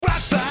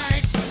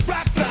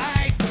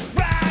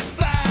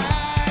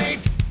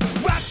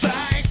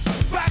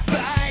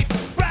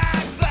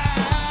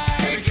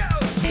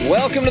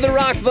Welcome to the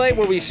Rock Fight,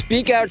 where we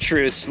speak our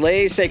truth,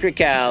 slay sacred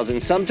cows,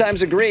 and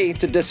sometimes agree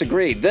to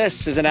disagree.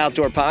 This is an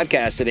outdoor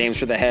podcast that aims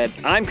for the head.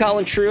 I'm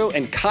Colin True,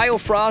 and Kyle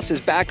Frost is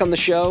back on the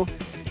show.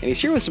 And he's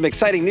here with some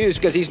exciting news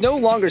because he's no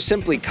longer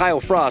simply Kyle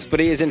Frost,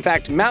 but he is in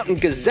fact Mountain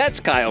Gazette's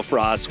Kyle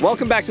Frost.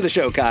 Welcome back to the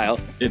show, Kyle.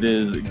 It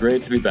is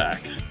great to be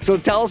back. So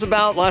tell us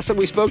about last time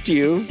we spoke to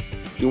you.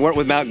 You weren't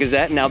with Mountain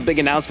Gazette. Now, big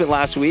announcement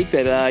last week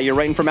that you're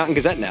writing for Mountain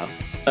Gazette now.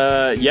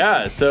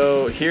 Yeah,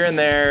 so here and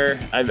there,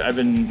 I've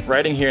been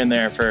writing here and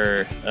there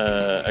for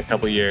a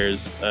couple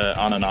years,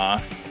 on and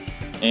off.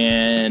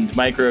 And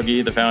Mike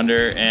Rogie, the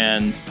founder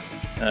and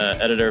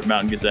editor of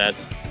Mountain Gazette,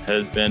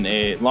 has been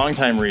a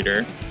longtime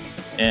reader.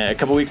 And a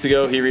couple weeks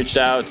ago, he reached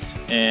out,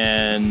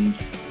 and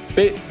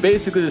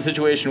basically the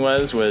situation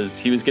was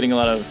he was getting a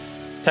lot of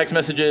text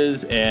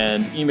messages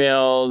and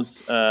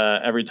emails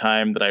every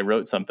time that I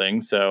wrote something.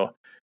 So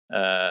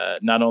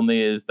not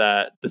only does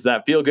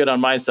that feel good on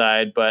my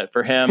side, but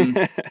for him,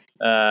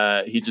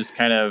 he just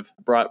kind of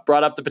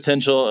brought up the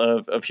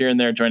potential of here and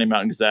there joining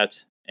Mountain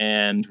Gazette,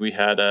 and we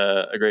had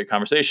a great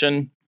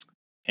conversation.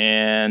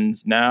 And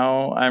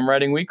now I'm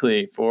writing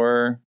weekly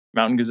for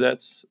Mountain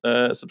Gazette's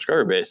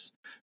subscriber base.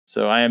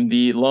 So I am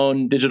the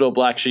lone digital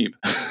black sheep.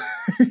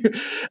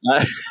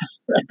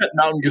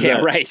 Mountain Gazette.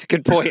 Yeah, right.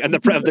 Good point. On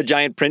the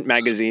giant print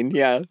magazine.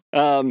 Yeah.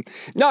 No,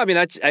 I mean,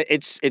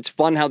 it's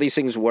fun how these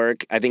things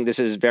work. I think this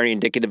is very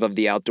indicative of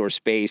the outdoor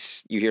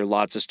space. You hear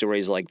lots of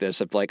stories like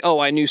this of like, oh,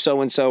 I knew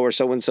so-and-so or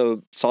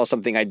so-and-so saw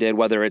something I did,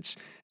 whether it's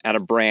at a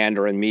brand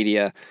or in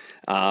media,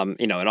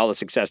 and all the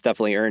success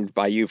definitely earned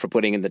by you for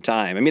putting in the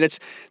time. I mean, it's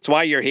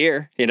why you're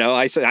here.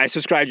 I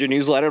subscribed to your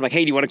newsletter. I'm like,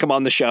 hey, do you want to come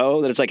on the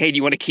show? Then it's like, hey, do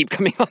you want to keep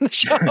coming on the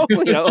show?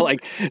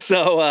 It's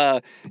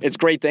a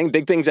great thing.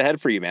 Big things ahead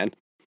for you, man.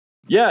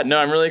 Yeah, no,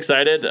 I'm really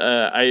excited.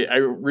 I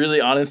really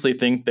honestly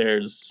think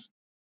there's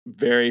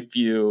very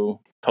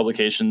few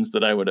publications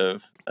that I would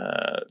have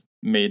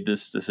made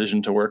this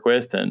decision to work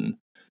with. And,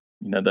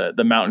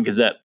 the Mountain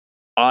Gazette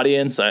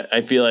audience,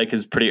 I feel like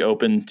is pretty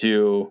open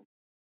to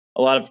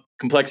a lot of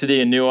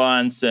complexity and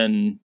nuance,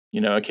 and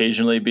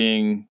occasionally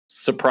being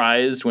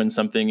surprised when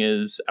something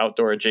is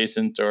outdoor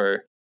adjacent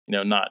or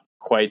not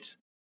quite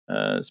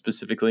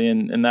specifically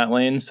in that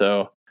lane.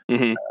 So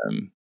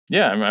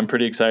I'm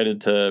pretty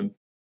excited to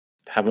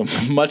have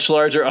a much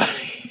larger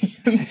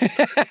audience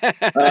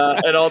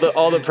and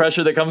all the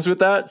pressure that comes with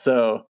that.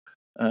 So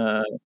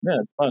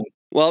it's fun.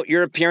 Well,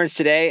 your appearance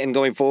today and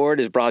going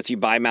forward is brought to you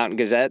by Mountain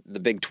Gazette, the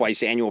big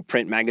twice annual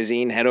print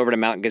magazine. Head over to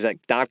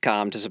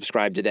mountaingazette.com to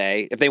subscribe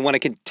today. If they want to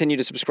continue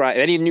to subscribe,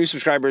 any new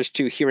subscribers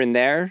to Here and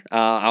There,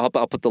 I'll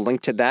put the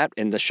link to that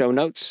in the show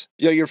notes.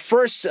 Your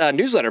first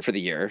newsletter for the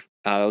year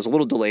was a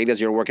little delayed as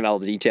you were working out all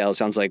the details,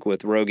 sounds like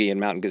with Rogie and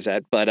Mountain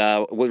Gazette, but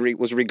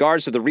was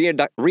regards to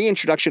the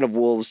reintroduction of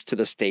wolves to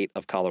the state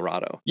of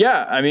Colorado.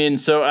 Yeah, I mean,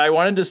 so I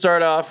wanted to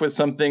start off with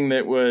something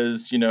that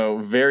was,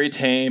 very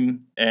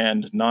tame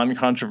and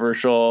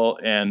non-controversial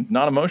and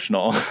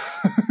non-emotional.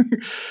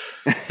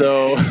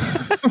 So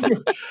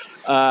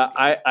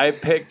I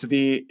picked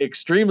the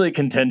extremely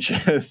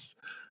contentious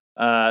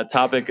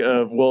topic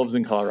of wolves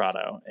in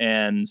Colorado.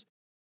 And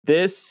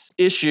this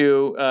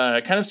issue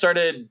kind of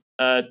started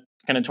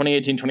kind of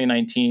 2018,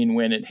 2019,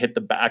 when it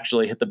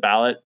actually hit the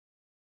ballot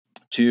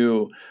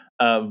to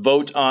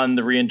vote on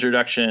the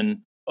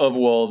reintroduction of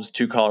wolves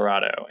to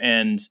Colorado.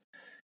 And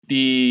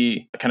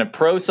the kind of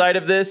pro side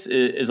of this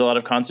is a lot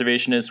of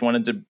conservationists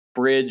wanted to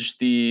bridge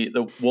the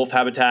wolf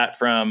habitat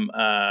from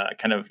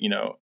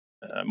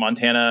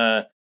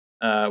Montana,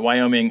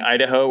 Wyoming,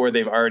 Idaho, where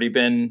they've already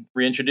been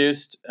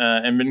reintroduced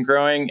and been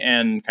growing,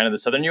 and kind of the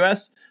southern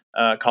U.S.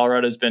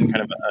 Colorado's been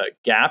kind of a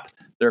gap.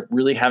 There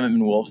really haven't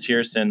been wolves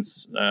here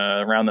since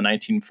around the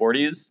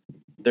 1940s.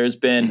 There's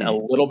been a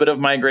little bit of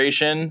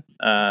migration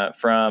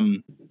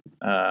from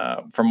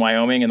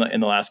Wyoming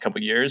in the last couple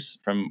of years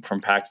from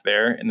packs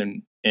there, and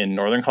then in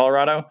northern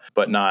Colorado,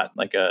 but not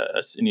like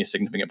any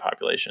significant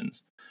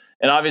populations.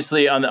 And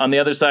obviously, on the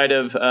other side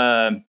of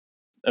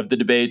the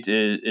debate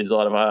is a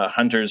lot of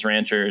hunters,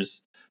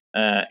 ranchers,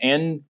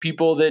 and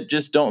people that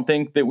just don't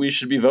think that we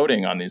should be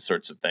voting on these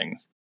sorts of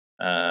things.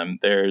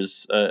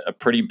 There's a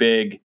pretty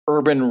big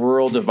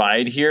urban-rural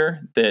divide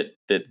here that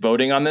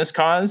voting on this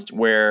caused,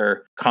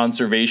 where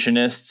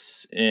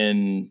conservationists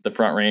in the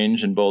Front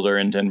Range and Boulder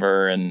and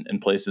Denver and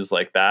places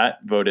like that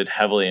voted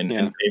heavily in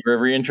favor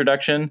of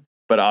reintroduction.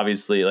 But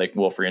obviously, like,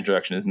 wolf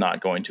reintroduction is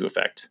not going to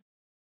affect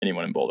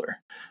anyone in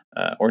Boulder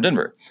or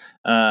Denver.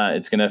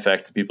 It's going to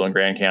affect people in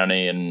Grand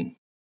County and,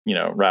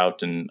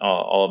 Routt and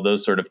all of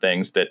those sort of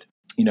things that,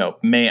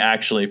 may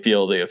actually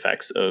feel the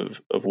effects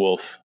of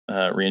wolf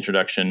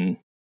reintroduction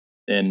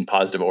in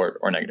positive or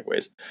negative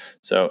ways.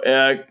 So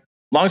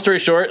long story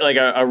short, like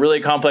a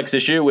really complex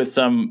issue with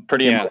some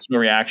pretty emotional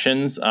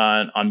reactions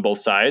on both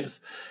sides.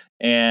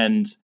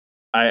 And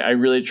I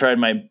really tried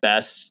my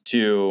best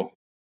to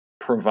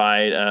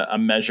provide a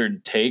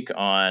measured take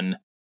on,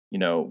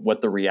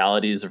 what the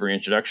realities of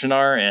reintroduction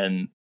are,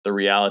 and the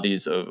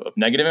realities of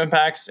negative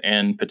impacts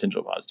and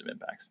potential positive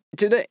impacts.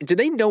 Do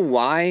they know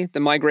why the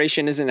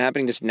migration isn't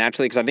happening just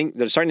naturally? Because I think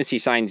they're starting to see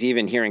signs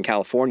even here in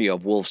California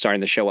of wolves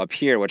starting to show up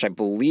here, which I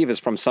believe is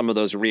from some of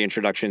those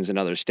reintroductions in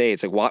other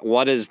states. Like,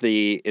 what is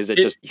is it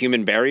just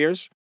human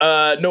barriers?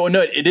 No,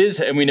 it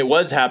is. I mean, it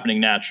was happening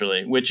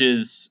naturally, which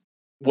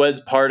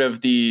was part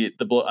of the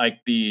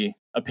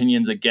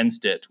opinions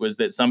against it, was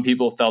that some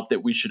people felt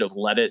that we should have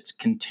let it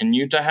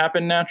continue to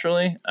happen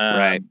naturally.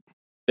 Right.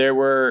 There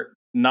were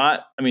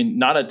not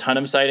a ton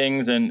of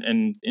sightings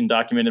and in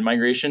documented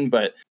migration,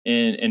 but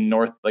in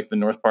the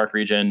North Park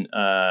region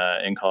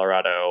in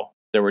Colorado,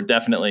 there were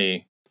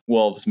definitely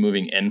wolves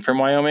moving in from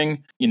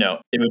Wyoming.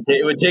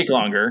 It would take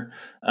longer.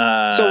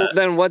 So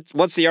then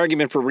what's the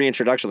argument for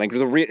reintroduction? Like,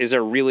 is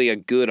there really a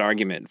good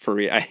argument for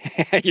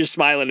you're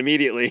smiling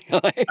immediately.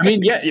 Like,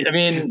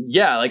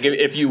 like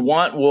if you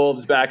want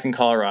wolves back in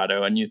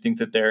Colorado and you think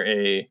that they're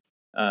a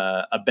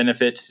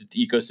benefit to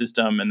the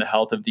ecosystem and the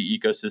health of the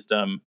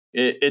ecosystem,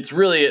 it's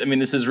really,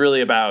 this is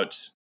really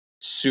about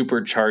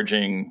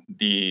supercharging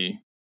the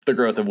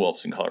growth of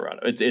wolves in Colorado.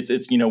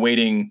 It's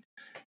waiting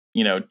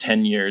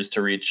 10 years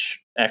to reach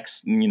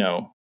X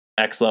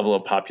level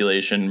of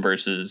population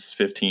versus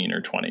 15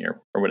 or 20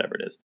 or whatever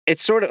it is.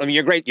 It's sort of,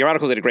 your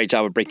article did a great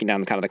job of breaking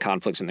down the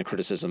conflicts and the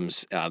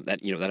criticisms that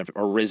have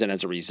arisen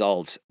as a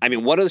result.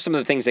 What are some of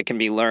the things that can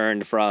be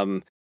learned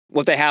from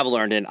what they have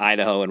learned in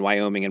Idaho and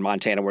Wyoming and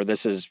Montana, where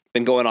this has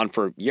been going on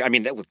for years?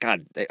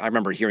 I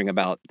remember hearing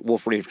about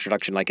wolf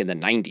reintroduction like in the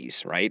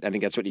 90s, right? I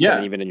think that's what you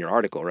said even in your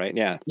article, right?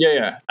 Yeah.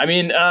 Yeah.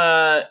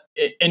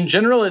 In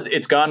general,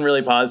 it's gone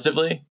really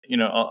positively.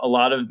 A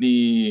lot of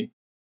the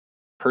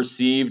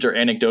perceived or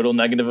anecdotal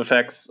negative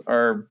effects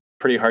are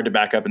pretty hard to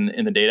back up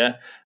in the data.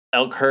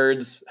 Elk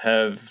herds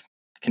have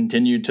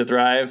continued to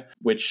thrive,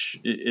 which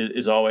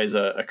is always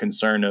a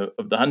concern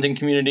of the hunting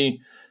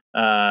community.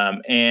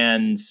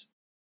 And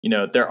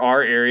there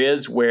are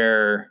areas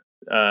where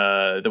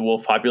the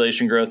wolf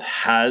population growth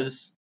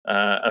has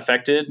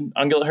affected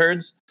ungulate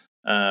herds,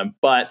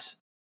 but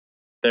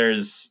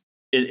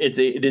it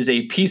is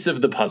a piece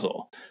of the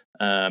puzzle.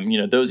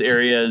 Those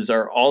areas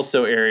are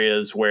also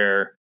areas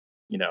where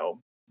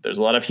there's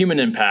a lot of human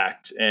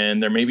impact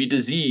and there may be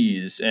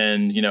disease.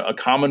 And a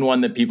common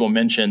one that people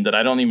mentioned that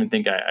I don't even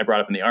think I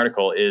brought up in the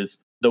article is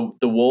the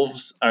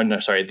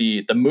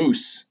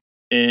moose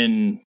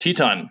in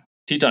Teton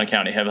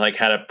County have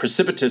had a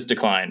precipitous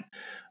decline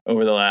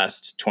over the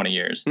last 20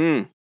 years.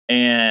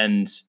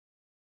 And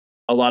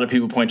a lot of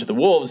people point to the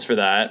wolves for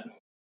that.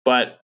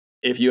 But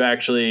if you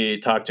actually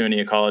talk to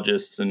any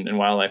ecologists and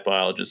wildlife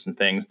biologists and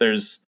things,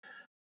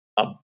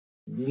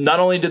 not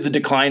only did the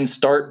decline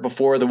start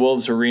before the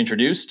wolves were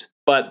reintroduced,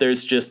 but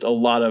there's just a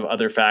lot of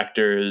other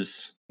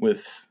factors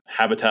with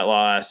habitat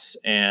loss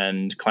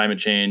and climate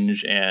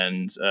change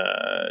and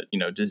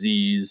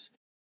disease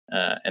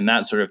and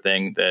that sort of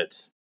thing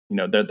that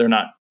they're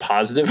not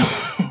positive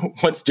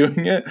what's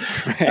doing it,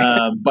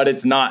 but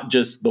it's not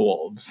just the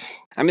wolves.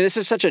 This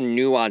is such a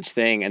nuanced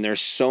thing, and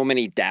there's so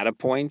many data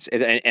points,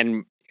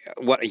 and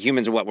what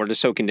humans we're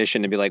just so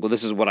conditioned to be like, well,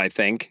 this is what I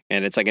think,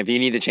 and it's like, if you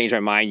need to change my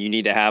mind, you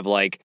need to have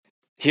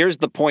here's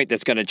the point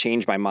that's going to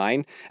change my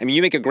mind.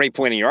 You make a great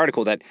point in your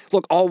article that,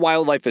 look, all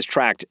wildlife is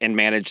tracked and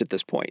managed at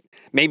this point.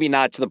 Maybe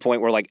not to the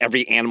point where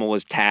every animal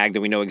was tagged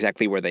and we know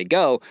exactly where they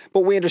go,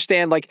 but we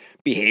understand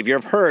behavior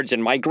of herds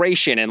and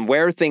migration and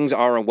where things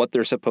are and what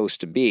they're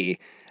supposed to be.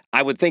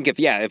 I would think if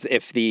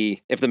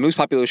the moose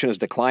population is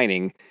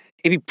declining,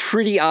 it'd be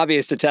pretty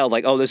obvious to tell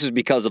this is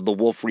because of the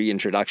wolf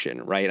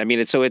reintroduction, right?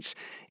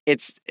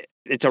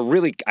 It's a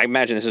really, I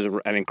imagine this is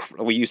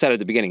well, you said at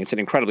the beginning, it's an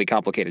incredibly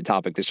complicated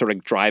topic to sort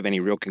of drive any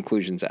real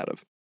conclusions out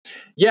of.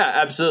 Yeah,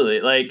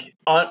 absolutely.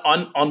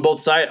 On both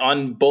sides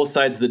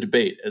of the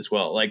debate as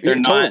well. They're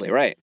not totally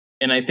right.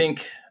 And I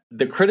think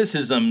the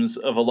criticisms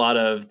of a lot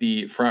of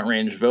the Front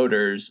Range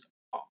voters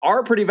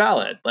are pretty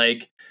valid.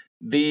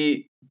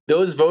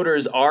 Those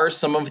voters are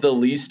some of the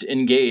least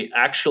engaged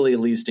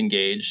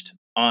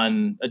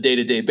on a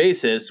day-to-day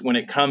basis when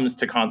it comes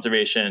to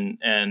conservation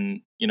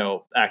and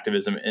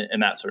activism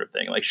and that sort of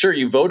thing. Sure,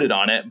 you voted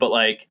on it, but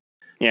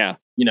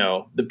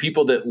the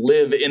people that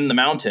live in the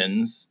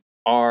mountains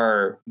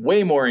are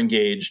way more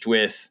engaged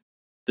with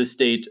the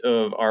state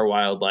of our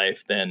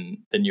wildlife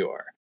than you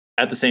are.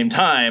 At the same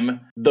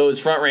time, those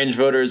Front Range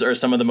voters are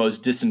some of the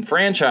most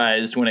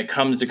disenfranchised when it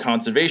comes to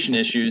conservation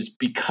issues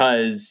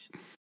because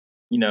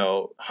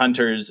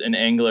hunters and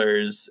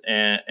anglers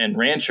and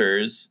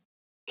ranchers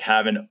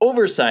have an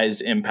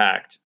oversized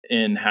impact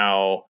in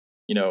how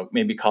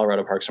maybe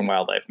Colorado Parks and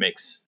Wildlife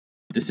makes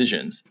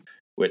decisions,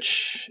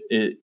 which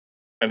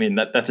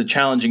that's a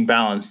challenging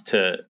balance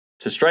to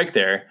strike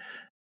there.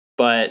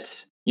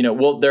 But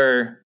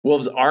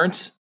wolves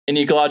aren't an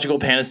ecological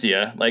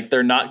panacea.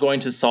 They're not going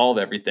to solve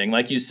everything.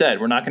 Like you said,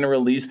 we're not going to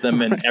release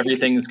them and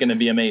everything's going to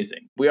be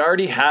amazing. We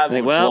already have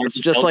it's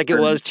just like it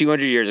was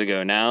 200 years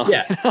ago now.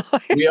 Yeah,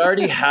 we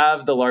already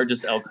have the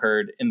largest elk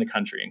herd in the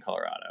country in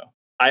Colorado.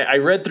 I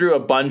read through a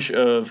bunch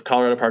of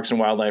Colorado Parks and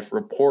Wildlife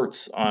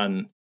reports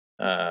on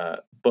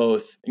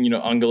both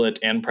ungulate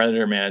and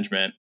predator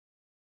management,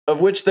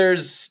 of which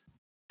there's,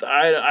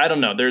 I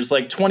don't know, there's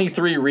like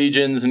 23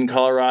 regions in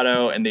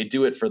Colorado, and they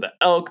do it for the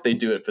elk, they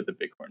do it for the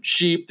bighorn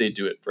sheep, they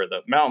do it for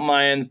the mountain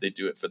lions, they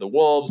do it for the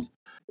wolves.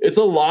 It's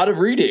a lot of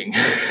reading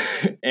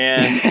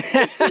and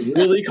it's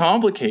really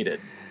complicated.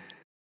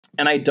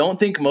 And I don't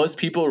think most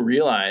people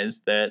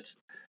realize that,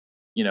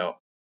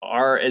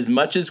 are as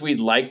much as we'd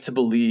like to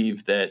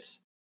believe that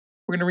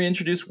we're going to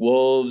reintroduce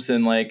wolves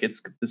and like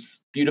it's this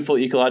beautiful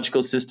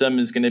ecological system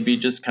is going to be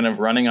just kind of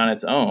running on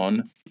its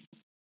own.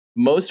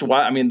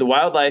 The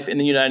wildlife in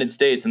the United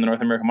States and the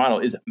North American model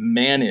is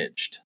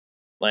managed.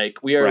 Like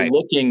we are Right.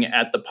 looking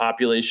at the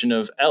population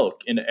of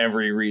elk in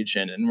every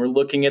region, and we're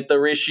looking at the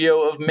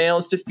ratio of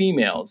males to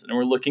females, and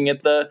we're looking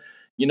at the,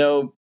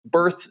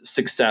 birth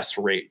success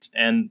rate,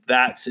 and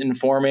that's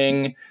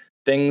informing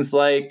things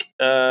like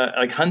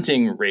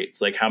hunting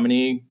rates, like how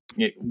many,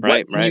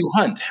 what can you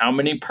hunt, how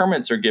many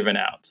permits are given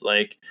out,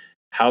 like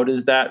how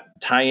does that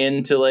tie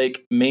into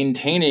like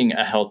maintaining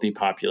a healthy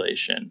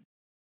population.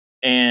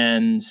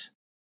 And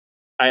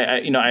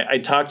I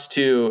talked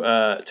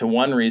to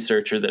one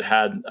researcher that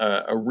had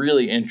a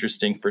really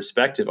interesting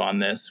perspective on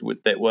this.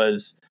 That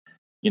was,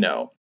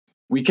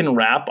 we can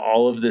wrap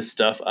all of this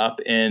stuff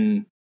up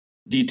in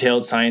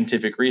detailed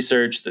scientific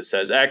research that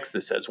says X,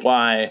 that says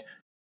Y.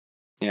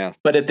 Yeah.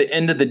 But at the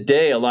end of the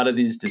day, a lot of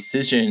these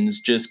decisions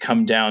just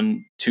come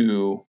down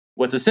to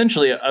what's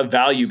essentially a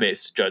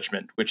value-based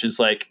judgment, which is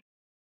like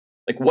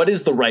what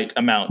is the right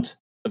amount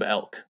of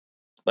elk?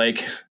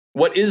 Like,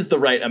 what is the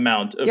right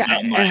amount of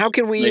mountain lion? And how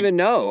can we even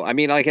know? I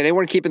mean, like they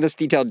weren't keeping this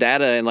detailed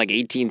data in like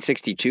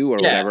 1862 or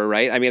whatever,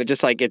 right? I mean,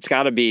 it's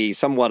got to be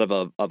somewhat of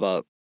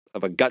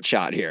a gut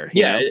shot here.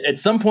 You know? At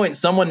some point,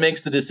 someone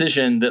makes the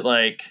decision that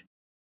like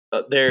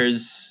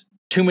there's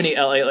too many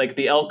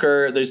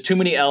there's too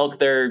many elk.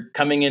 They're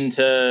coming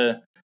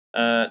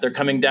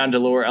down to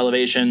lower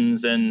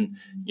elevations and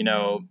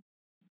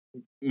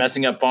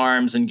messing up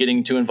farms and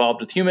getting too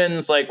involved with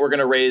humans. Like we're going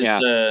to raise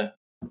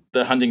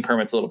the hunting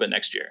permits a little bit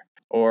next year.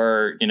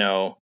 Or,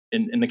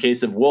 in the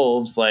case of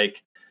wolves,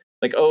 like,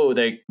 oh,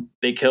 they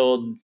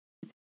killed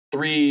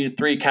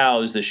three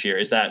cows this year.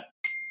 Is that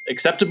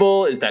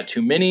acceptable? Is that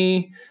too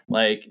many?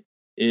 Like,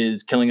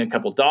 is killing a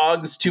couple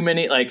dogs too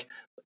many? Like,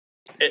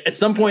 at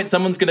some point,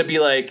 someone's going to be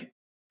like,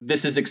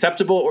 this is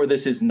acceptable or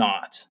this is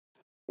not.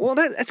 Well,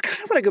 that's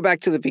kind of when I go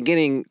back to the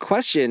beginning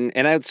question,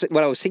 and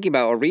what I was thinking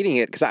about or reading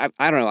it, because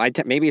I don't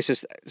know, maybe it's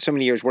just so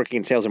many years working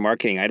in sales and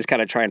marketing, I just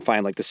kind of try and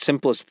find like the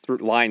simplest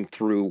line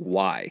through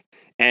why.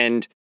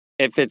 And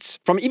if it's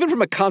even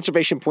from a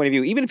conservation point of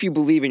view, even if you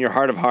believe in your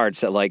heart of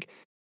hearts that like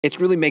it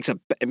really makes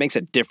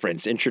a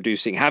difference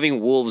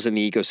having wolves in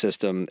the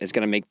ecosystem is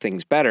going to make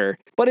things better,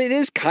 but it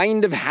is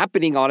kind of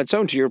happening on its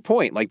own. To your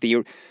point, like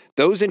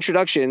those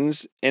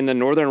introductions in the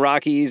Northern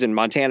Rockies and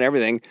Montana,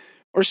 everything,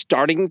 are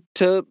starting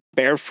to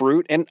bear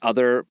fruit in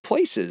other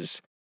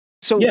places.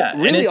 So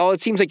really all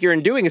it seems like you're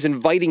doing is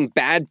inviting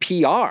bad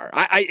PR.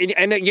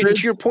 To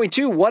your point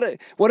too, what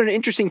an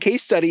interesting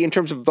case study in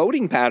terms of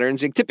voting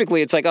patterns.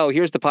 Typically it's like, oh,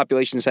 here's the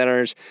population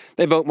centers.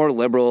 They vote more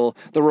liberal.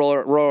 The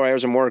rural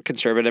areas are more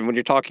conservative. When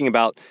you're talking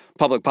about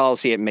public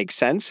policy, it makes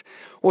sense.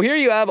 Well, here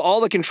you have all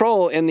the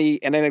control and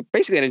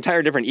basically an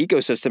entire different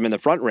ecosystem in the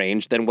Front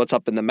Range than what's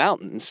up in the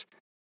mountains.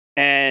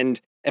 And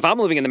if I'm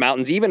living in the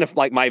mountains, even if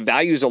like my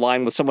values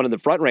align with someone in the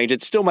Front Range,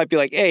 it still might be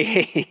like,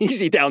 hey,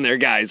 easy down there,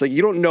 guys. Like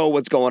you don't know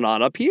what's going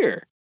on up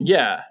here.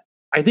 Yeah.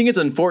 I think it's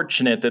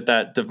unfortunate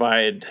that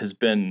divide has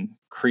been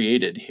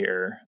created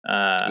here.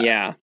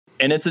 And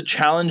it's a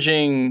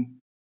challenging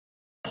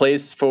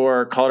place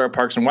for Colorado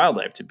Parks and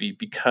Wildlife to be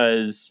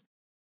because,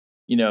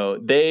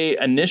 they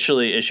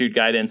initially issued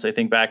guidance, I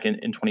think back in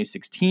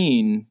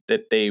 2016,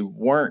 that they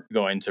weren't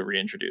going to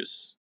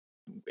reintroduce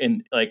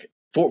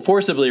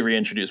forcibly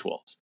reintroduce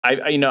wolves.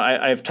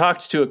 I've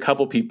talked to a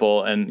couple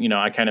people and,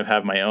 I kind of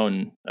have my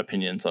own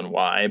opinions on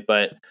why,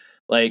 but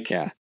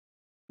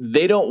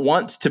they don't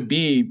want to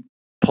be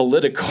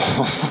political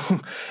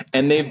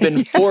and they've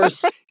been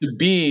forced to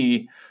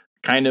be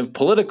kind of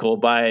political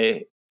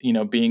by,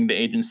 being the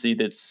agency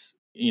that's,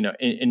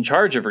 in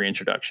charge of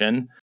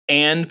reintroduction,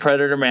 and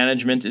predator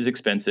management is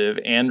expensive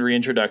and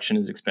reintroduction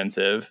is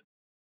expensive.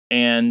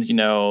 And,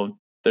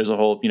 there's a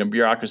whole,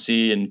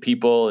 bureaucracy and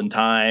people and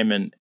time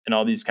and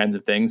all these kinds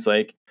of things.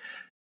 Like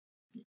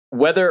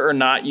whether or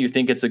not you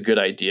think it's a good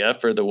idea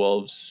for the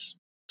wolves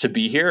to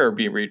be here or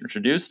be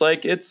reintroduced,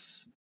 like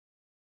it's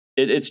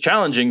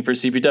challenging for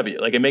CPW.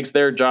 Like it makes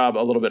their job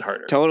a little bit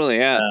harder. Totally,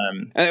 yeah.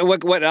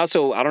 What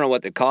also, I don't know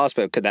what the cost,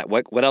 but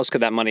what else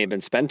could that money have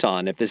been spent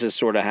on if this is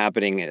sort of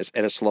happening at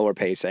a slower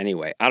pace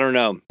anyway? I don't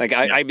know. Like,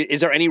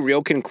 is there any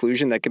real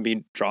conclusion that can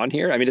be drawn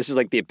here? I mean, this is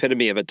like the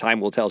epitome of a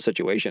time will tell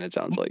situation. It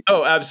sounds like.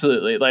 Oh,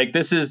 absolutely. Like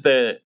this is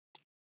the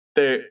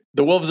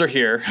wolves are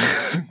here.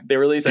 They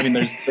released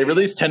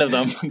 10 of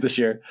them this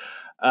year.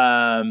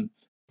 And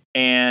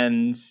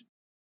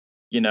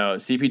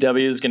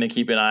CPW is going to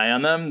keep an eye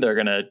on them. They're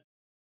going to,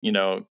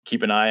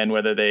 keep an eye on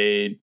whether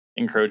they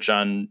encroach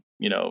on,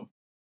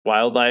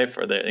 wildlife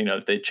or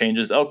if they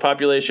changes elk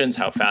populations,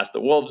 how fast the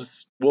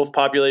wolf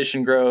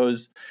population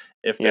grows.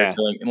 if they're Yeah.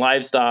 killing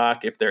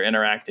livestock, if they're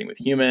interacting with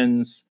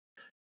humans,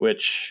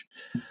 which,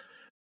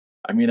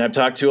 I mean, I've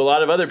talked to a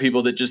lot of other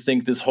people that just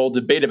think this whole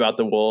debate about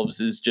the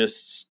wolves is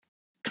just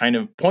kind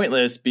of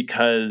pointless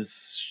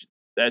because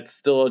that's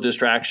still a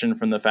distraction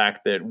from the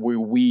fact that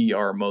we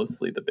are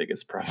mostly the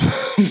biggest problem.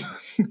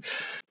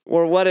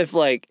 Or what if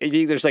like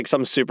there's like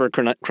some super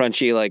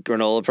crunchy like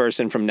granola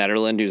person from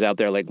Netherlands who's out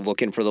there like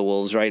looking for the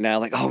wolves right now?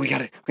 Like, oh, we're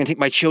gonna take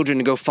my children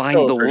to go find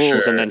the For wolves,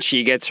 and sure. then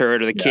she gets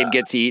hurt or the kid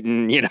gets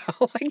eaten. You know,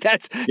 like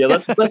that's Yeah,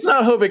 let's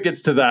not hope it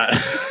gets to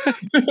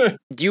that.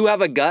 Do you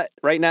have a gut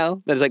right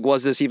now that's like,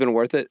 was this even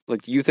worth it?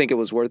 Like, do you think it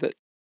was worth it?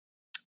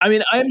 I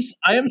mean,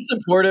 I am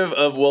supportive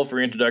of wolf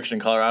reintroduction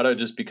in Colorado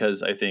just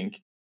because I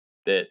think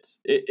that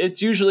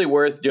it's usually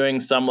worth doing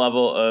some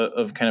level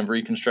of kind of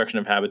reconstruction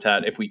of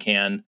habitat if we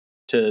can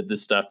to the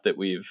stuff that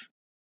we've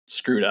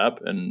screwed up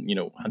and, you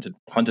know,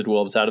 hunted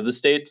wolves out of the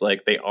state.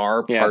 Like they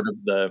are Yeah. part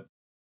of the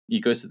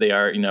ecosystem. They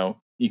are, you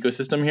know,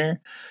 ecosystem here.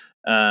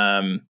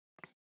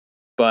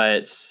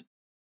 But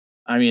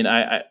I mean,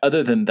 I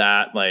other than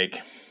that,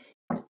 like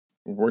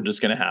we're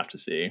just gonna have to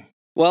see.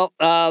 Well,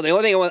 the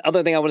only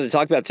other thing I wanted to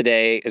talk about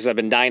today is I've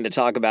been dying to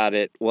talk about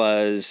it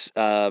was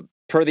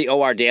per the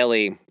OR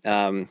Daily,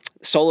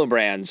 Solo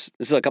Brands.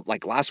 This is a couple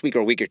like last week or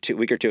a week or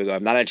two ago.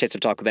 I've not had a chance to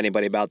talk with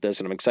anybody about this,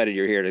 and I'm excited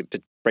you're here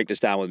to break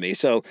this down with me.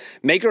 So,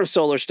 maker of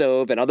Solar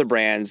Stove and other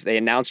brands, they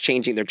announced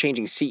they're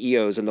changing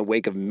CEOs in the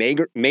wake of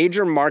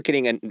major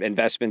marketing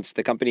investments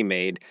the company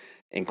made,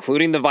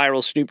 including the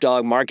viral Snoop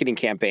Dogg marketing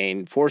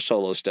campaign for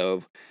Solo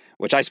Stove,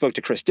 which I spoke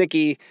to Chris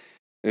Dickey,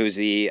 who's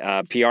the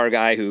PR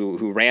guy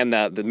who ran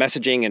the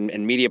messaging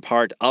and media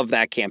part of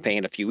that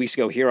campaign a few weeks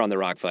ago here on The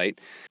Rock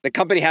Fight. The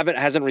company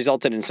hasn't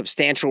resulted in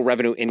substantial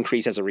revenue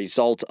increase as a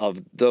result of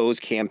those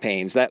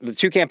campaigns. That the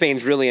two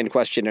campaigns really in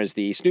question is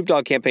the Snoop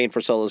Dogg campaign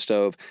for Solo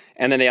Stove,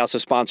 and then they also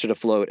sponsored a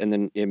float and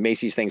then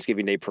Macy's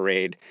Thanksgiving Day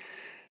Parade.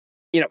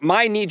 You know,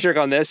 my knee jerk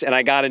on this, and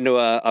I got into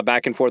a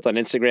back and forth on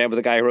Instagram with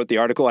the guy who wrote the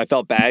article. I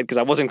felt bad because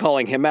I wasn't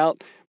calling him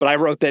out, but I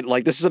wrote that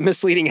like this is a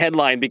misleading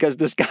headline because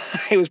this guy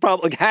was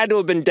probably had to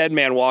have been dead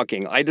man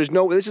walking.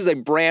 This is a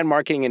brand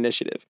marketing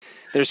initiative.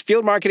 There's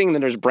field marketing and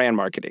then there's brand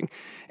marketing,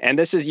 and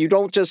this is you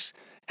don't just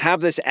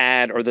have this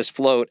ad or this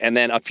float and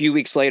then a few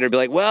weeks later be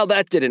like, well,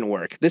 that didn't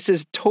work. This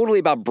is totally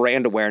about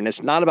brand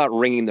awareness, not about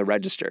ringing the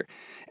register.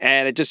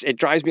 And it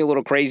drives me a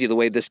little crazy the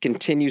way this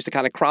continues to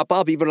kind of crop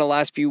up. Even in the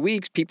last few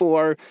weeks, people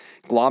are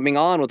glomming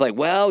on with like,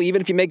 well,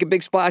 even if you make a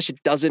big splash,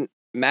 it doesn't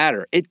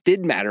matter. It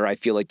did matter, I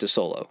feel like, to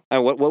Solo.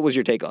 What was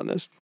your take on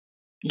this?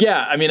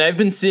 Yeah, I mean, I've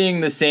been seeing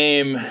the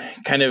same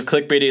kind of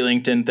clickbaity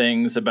LinkedIn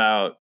things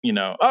about, you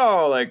know,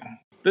 oh, like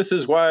this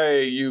is why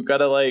you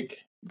gotta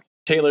like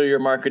tailor your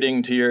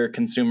marketing to your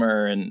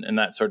consumer and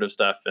that sort of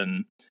stuff.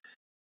 And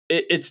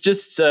it's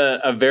just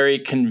a very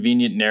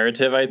convenient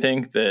narrative, I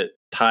think, that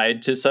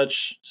tied to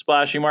such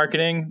splashy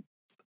marketing.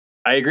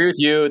 I agree with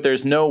you.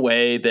 There's no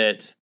way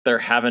that there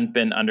haven't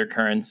been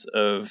undercurrents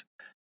of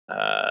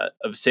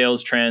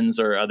sales trends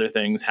or other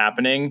things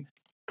happening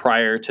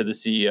prior to the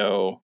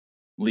CEO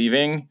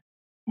leaving.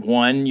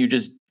 One, you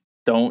just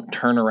don't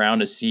turn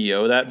around a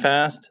CEO that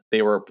fast.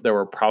 There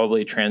were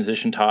probably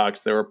transition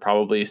talks. There were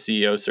probably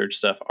CEO search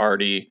stuff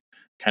already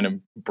kind of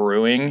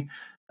brewing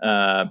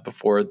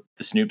before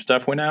the Snoop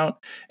stuff went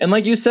out. And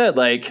like you said,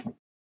 like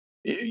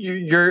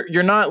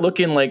you're not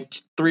looking like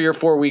 3 or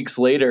 4 weeks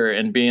later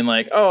and being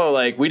like, oh,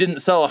 like we didn't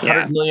sell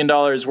 $100 million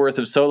worth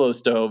of Solo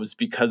stoves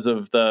because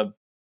of the,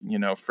 you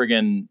know,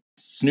 friggin'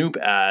 Snoop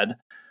ad.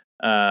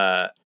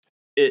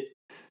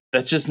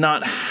 That's just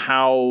not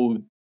how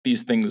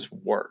these things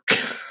work.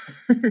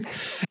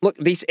 Look,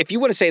 if you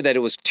want to say that it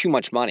was too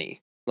much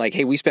money, like,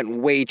 hey, we spent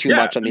way too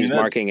much on these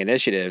marketing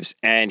initiatives,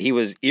 and he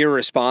was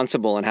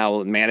irresponsible in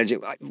how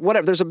managing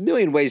whatever. There's a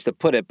million ways to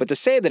put it, but to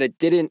say that it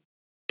didn't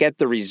get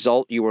the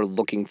result you were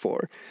looking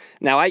for.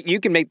 Now, you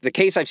can make the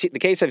case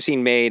I've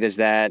seen made is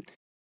that,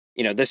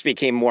 you know, this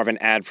became more of an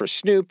ad for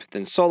Snoop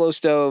than Solo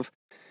Stove.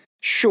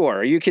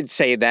 Sure, you could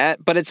say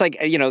that, but it's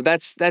like, you know,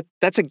 that's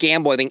a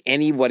gamble I think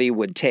anybody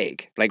would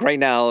take. Like right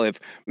now, if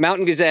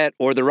Mountain Gazette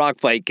or The Rock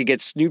Fight could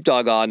get Snoop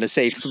Dogg on to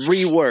say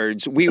 3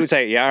 words, we would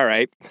say, yeah, all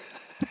right.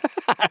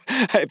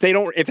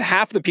 If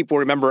half the people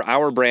remember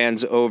our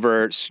brands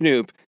over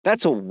Snoop,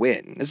 that's a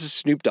win. This is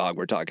Snoop Dogg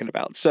we're talking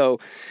about. So,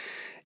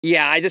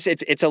 yeah,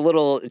 it's a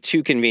little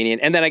too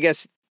convenient. And then I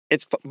guess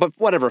but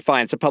whatever,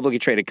 fine. It's a publicly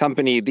traded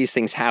company. These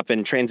things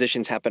happen.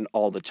 Transitions happen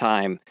all the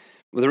time.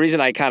 Well, the reason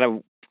I kind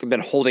of been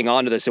holding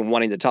on to this and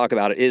wanting to talk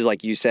about it is,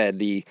 like you said,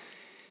 the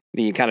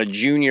kind of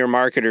junior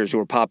marketers who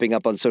are popping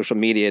up on social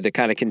media to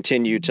kind of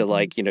continue to,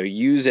 like, you know,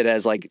 use it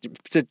as like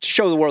to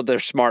show the world they're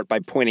smart by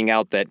pointing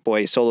out that,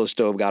 boy, Solo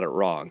Stove got it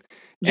wrong.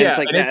 And it's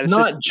like and it's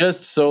not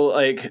just so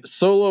like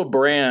Solo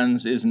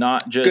Brands is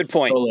not just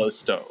Solo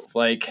Stove.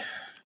 Like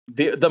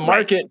the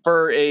market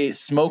for a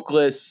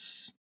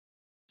smokeless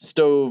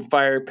stove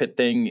fire pit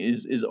thing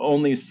is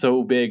only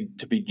so big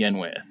to begin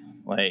with.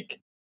 Like,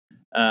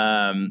 you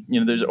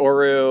know, there's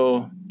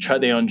Oru,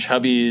 they own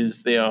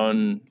Chubby's, they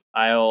own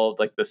Isle,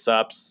 like the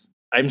Sups.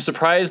 I'm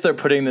surprised they're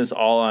putting this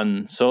all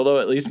on Solo.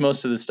 At least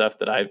most of the stuff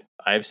that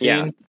I've seen.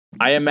 Yeah.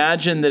 I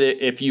imagine that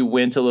if you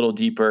went a little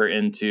deeper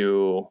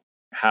into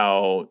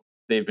how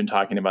they've been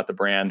talking about the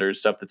brand or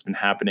stuff that's been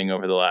happening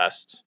over the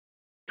last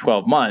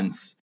 12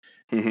 months,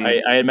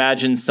 I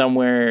imagine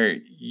somewhere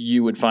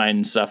you would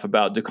find stuff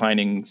about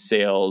declining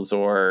sales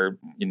or,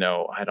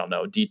 I don't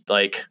know,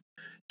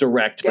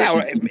 direct. Yeah,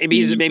 or maybe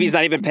he's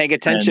not even paying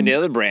attention to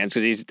other brands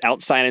because he's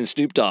out signing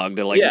Snoop Dogg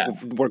to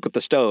work with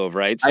the stove,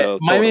 right? So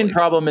my main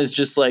problem is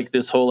just like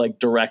this whole like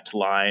direct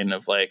line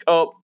of like,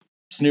 oh,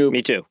 Snoop,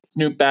 me too.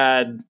 Snoop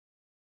bad,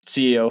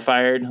 CEO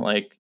fired.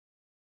 Like,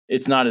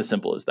 it's not as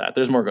simple as that.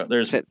 There's more.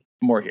 There's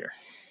more here.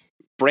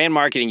 Brand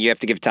marketing, you have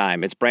to give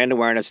time. It's brand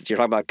awareness. You're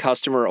talking about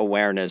customer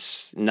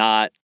awareness,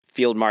 not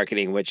field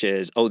marketing, which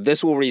is,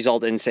 this will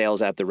result in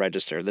sales at the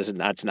register.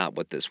 That's not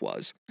what this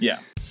was. Yeah.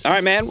 All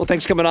right, man. Well,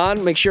 thanks for coming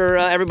on. Make sure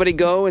everybody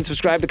go and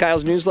subscribe to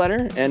Kyle's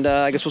newsletter, and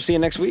I guess we'll see you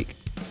next week.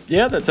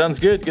 Yeah, that sounds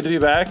good. Good to be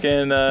back,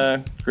 and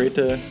great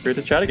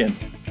to chat again.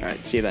 All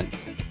right, see you then.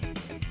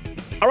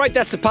 All right,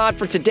 that's the pod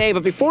for today.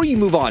 But before you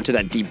move on to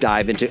that deep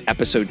dive into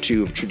episode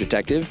 2 of True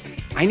Detective,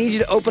 I need you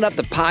to open up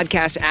the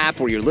podcast app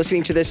where you're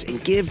listening to this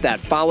and give that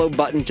follow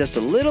button just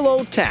a little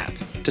old tap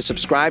to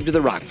subscribe to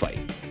the Rock Fight.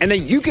 And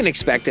then you can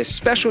expect a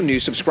special new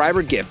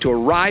subscriber gift to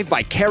arrive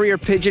by carrier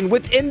pigeon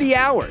within the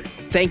hour.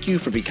 Thank you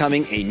for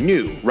becoming a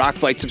new Rock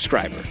Fight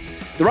subscriber.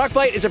 The Rock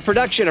Fight is a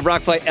production of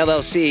Rock Fight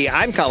LLC.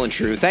 I'm Colin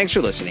True. Thanks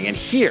for listening. And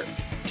here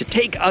to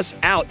take us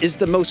out is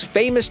the most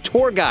famous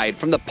tour guide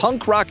from the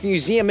Punk Rock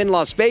Museum in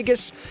Las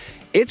Vegas.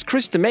 It's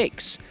Chris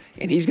DeMakes.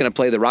 And he's going to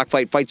play the Rock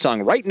Fight fight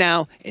song right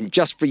now and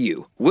just for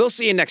you. We'll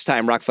see you next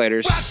time, Rock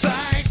Fighters.